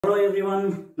Hello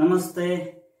everyone,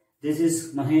 Namaste. This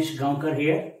is Mahesh Gaonkar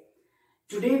here.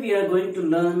 Today we are going to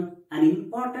learn an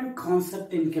important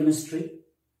concept in chemistry,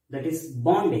 that is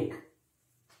bonding.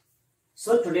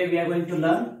 So today we are going to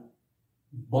learn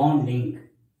bonding.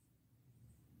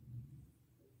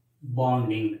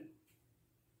 Bonding.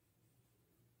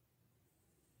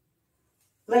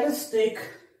 Let us take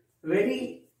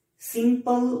very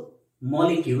simple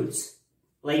molecules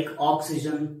like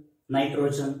oxygen,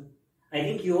 nitrogen. I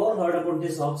think you all heard about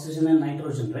this oxygen and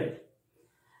nitrogen, right?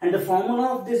 And the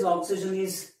formula of this oxygen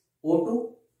is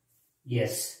O2.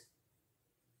 Yes,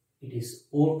 it is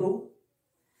O2.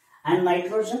 And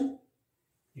nitrogen,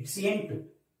 it's N2.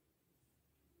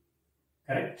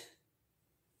 Correct?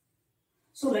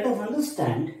 So let us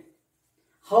understand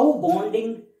how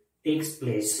bonding takes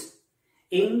place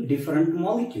in different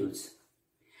molecules.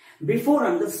 Before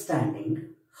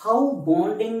understanding how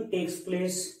bonding takes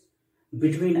place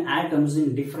between atoms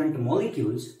in different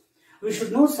molecules, we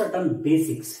should know certain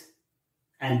basics,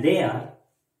 and they are: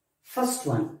 first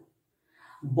one,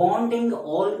 bonding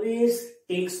always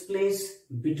takes place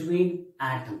between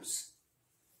atoms.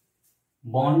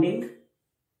 Bonding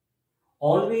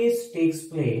always takes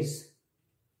place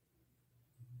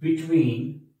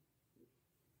between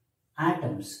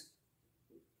atoms.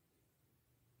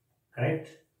 Correct?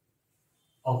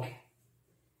 Okay.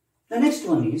 The next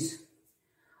one is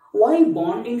why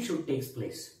bonding should take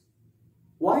place.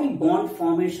 Why bond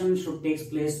formation should take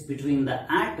place between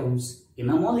the atoms in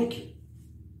a molecule?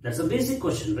 That's a basic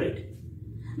question, right?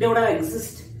 They would have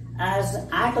exist as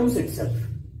atoms itself.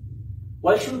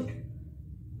 Why should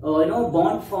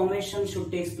bond formation should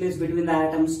take place between the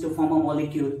atoms to form a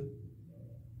molecule?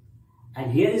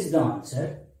 And here is the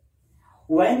answer.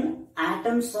 When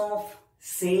atoms of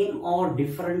same or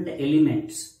different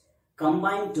elements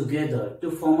combine together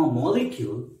to form a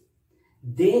molecule,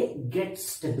 they get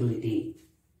stability.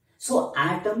 So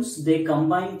atoms, they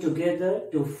combine together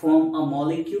to form a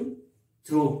molecule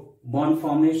through bond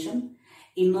formation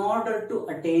in order to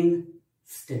attain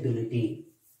stability.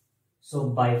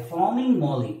 So by forming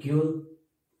molecule,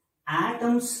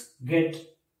 atoms get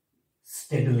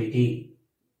stability.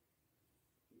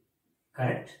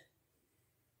 Correct?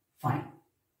 Fine.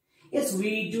 Yes,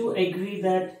 we do agree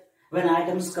that when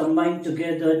atoms combine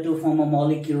together to form a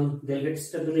molecule, they'll get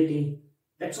stability.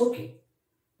 That's okay.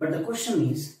 But the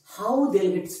question is, how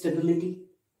they'll get stability?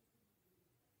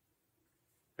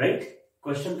 Right?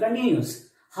 Question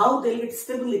continues. How they'll get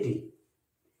stability?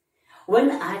 When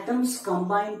atoms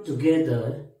combine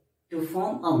together to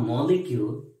form a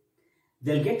molecule,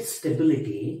 they'll get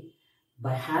stability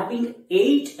by having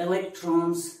 8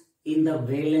 electrons in the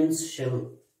valence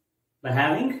shell. By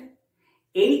having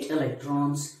 8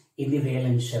 electrons in the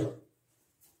valence shell.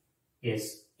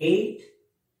 Yes, 8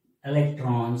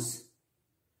 electrons.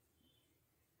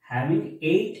 Having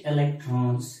 8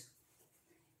 electrons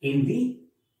in the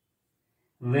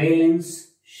valence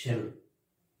shell.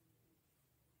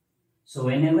 So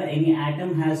whenever any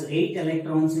atom has 8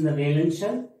 electrons in the valence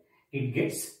shell, it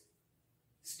gets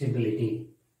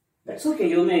stability. That's okay,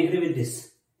 you may agree with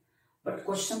this. But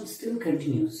question still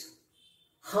continues.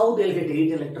 How they'll get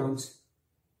 8 electrons?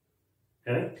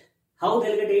 Correct? How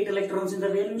they'll get 8 electrons in the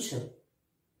valence shell?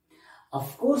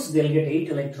 Of course, they'll get 8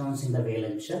 electrons in the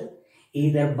valence shell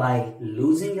either by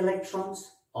losing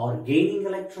electrons or gaining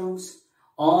electrons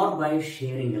or by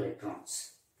sharing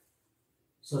electrons.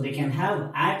 So they can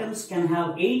have, atoms can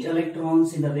have 8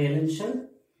 electrons in the valence shell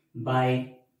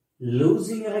by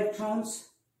losing electrons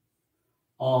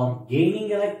or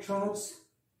gaining electrons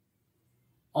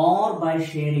or by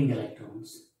sharing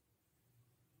electrons.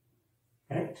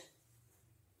 Correct?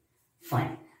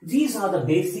 Fine. These are the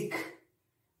basic,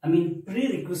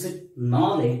 prerequisite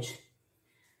knowledge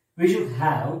we should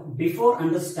have before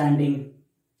understanding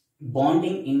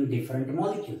bonding in different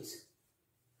molecules.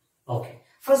 Okay.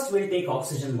 First we'll take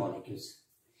oxygen molecules.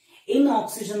 In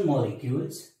oxygen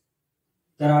molecules,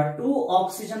 there are 2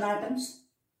 oxygen atoms.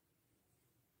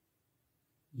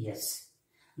 Yes,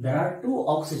 there are 2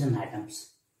 oxygen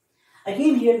atoms.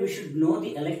 Again, here we should know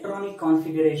the electronic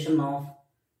configuration of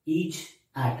each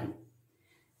atom.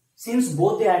 Since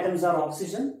both the atoms are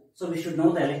oxygen, so we should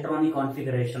know the electronic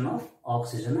configuration of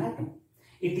oxygen atom.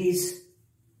 It is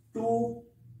 2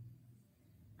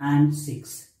 and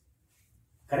 6.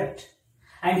 Correct?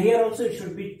 And here also it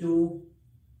should be 2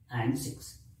 and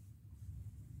 6.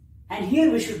 And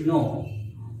here we should know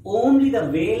only the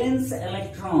valence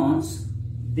electrons,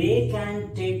 they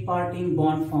can take part in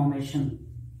bond formation.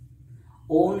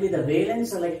 Only the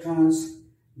valence electrons,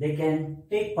 they can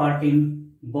take part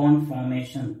in bond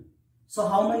formation. So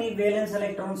how many valence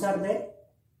electrons are there?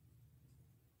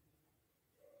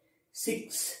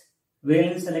 6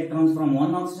 valence electrons from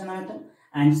one oxygen atom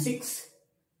and 6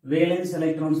 valence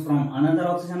electrons from another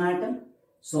oxygen atom.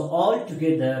 So all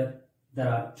together there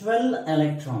are 12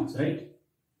 electrons, right?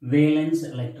 Valence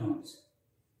electrons.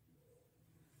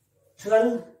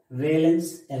 12 valence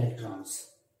electrons.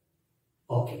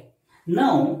 Okay.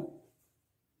 Now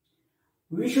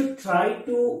we should try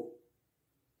to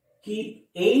keep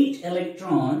 8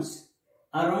 electrons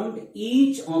around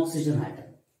each oxygen atom.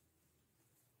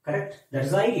 Correct?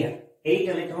 That's the idea. 8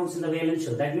 electrons in the valence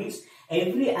shell. That means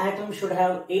every atom should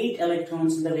have 8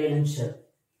 electrons in the valence shell.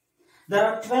 There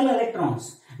are 12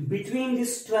 electrons. Between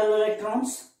these 12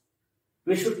 electrons,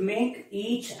 we should make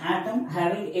each atom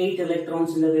having 8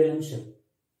 electrons in the valence shell.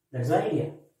 That's the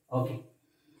idea. Okay.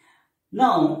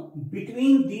 Now,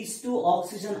 between these two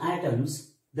oxygen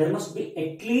atoms, there must be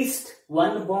at least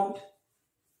one bond.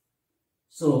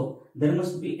 So, there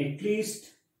must be at least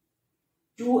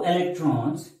 2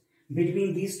 electrons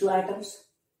between these two atoms.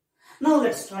 Now,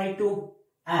 let's try to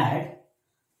add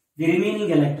the remaining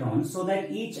electrons so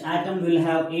that each atom will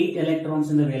have 8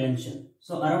 electrons in the valence shell.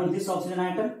 So, around this oxygen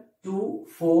atom, 2,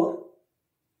 4,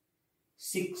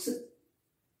 6,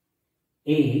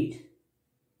 8,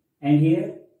 and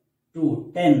here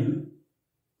 2, 10,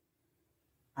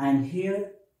 and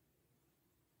here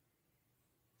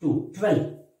 2,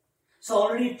 12. So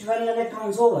already 12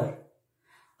 electrons over.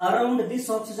 Around this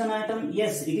oxygen atom,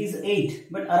 yes, it is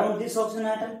 8, but around this oxygen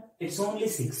atom, it's only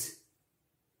 6.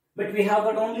 But we have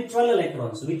got only 12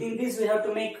 electrons. Within this, we have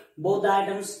to make both the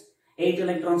atoms 8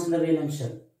 electrons in the valence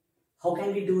shell. How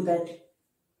can we do that?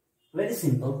 Very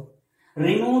simple.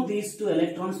 Remove these 2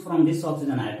 electrons from this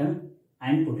oxygen atom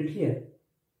and put it here.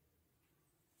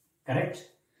 Correct?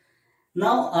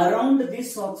 Now around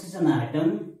this oxygen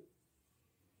atom,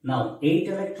 now 8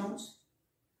 electrons,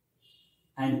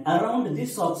 and around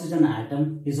this oxygen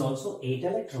atom is also 8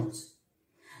 electrons.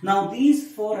 Now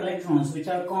these 4 electrons, which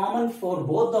are common for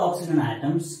both the oxygen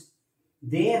atoms,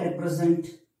 they represent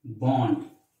bond.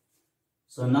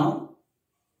 So now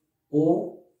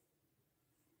O,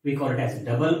 we call it as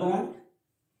double bond,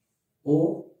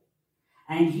 O,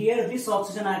 and here this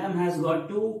oxygen atom has got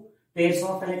 2 pairs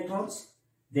of electrons.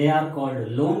 They are called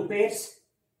lone pairs,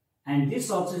 and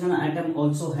this oxygen atom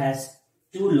also has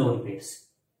 2 lone pairs.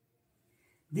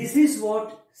 This is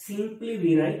what simply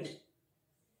we write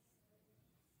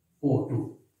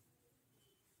O2.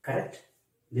 Correct?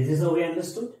 This is how we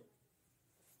understood.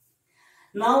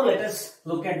 Now let us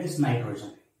look at this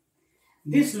nitrogen.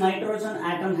 This nitrogen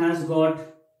atom has got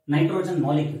nitrogen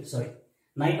molecule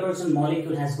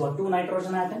has got 2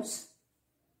 nitrogen atoms,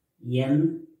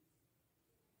 N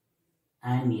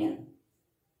and N.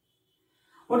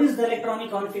 What is the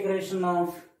electronic configuration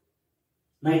of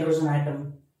nitrogen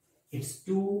atom? It's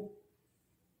 2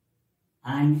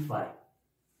 and 5.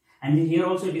 And here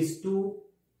also it is 2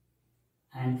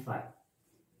 and 5.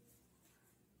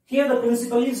 Here the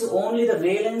principle is only the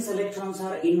valence electrons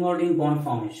are involved in bond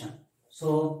formation.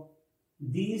 So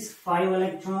these 5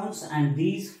 electrons and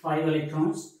these 5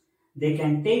 electrons, they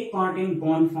can take part in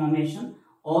bond formation.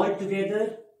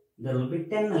 Altogether there will be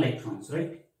 10 electrons,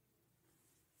 right?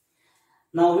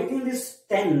 Now within this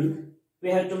 10,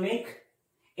 we have to make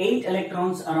 8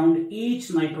 electrons around each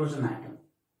nitrogen atom.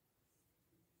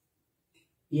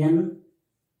 N.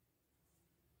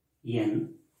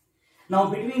 Now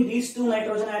between these 2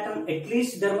 nitrogen atoms, at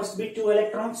least there must be 2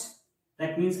 electrons.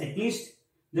 That means at least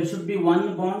there should be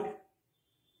 1 bond.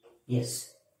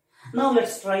 Yes. Now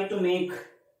let's try to make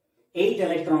 8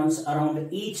 electrons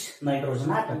around each nitrogen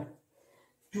atom.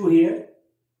 2 here,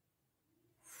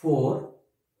 4,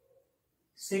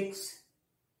 6,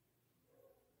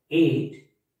 8,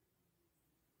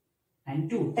 and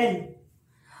 2, 10.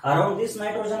 Around this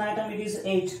nitrogen atom it is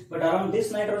 8, but around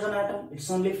this nitrogen atom it's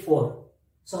only 4.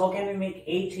 So how can we make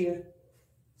 8 here?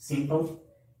 Simple.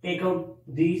 Take out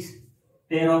these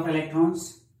pair of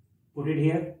electrons, put it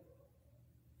here.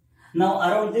 Now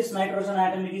around this nitrogen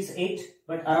atom it is 8,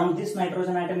 but around this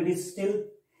nitrogen atom it is still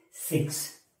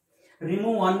 6.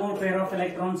 Remove one more pair of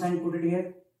electrons and put it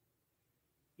here.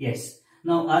 Yes.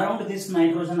 Now around this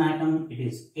nitrogen atom it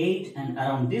is 8, and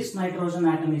around this nitrogen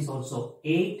atom is also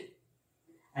 8.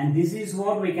 And this is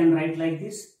what we can write like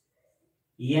this,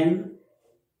 N,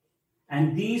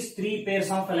 and these 3 pairs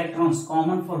of electrons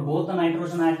common for both the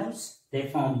nitrogen atoms, they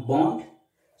form bond.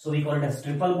 So we call it as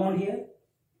triple bond here,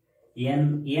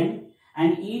 N, N,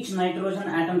 and each nitrogen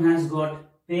atom has got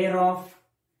pair of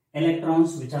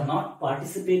electrons which are not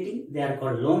participating, they are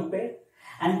called lone pair,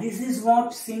 and this is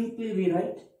what simply we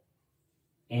write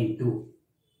N2.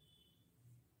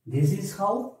 This is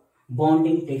how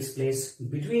bonding takes place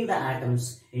between the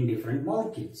atoms in different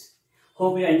molecules.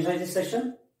 Hope you enjoyed this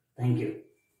session. Thank you.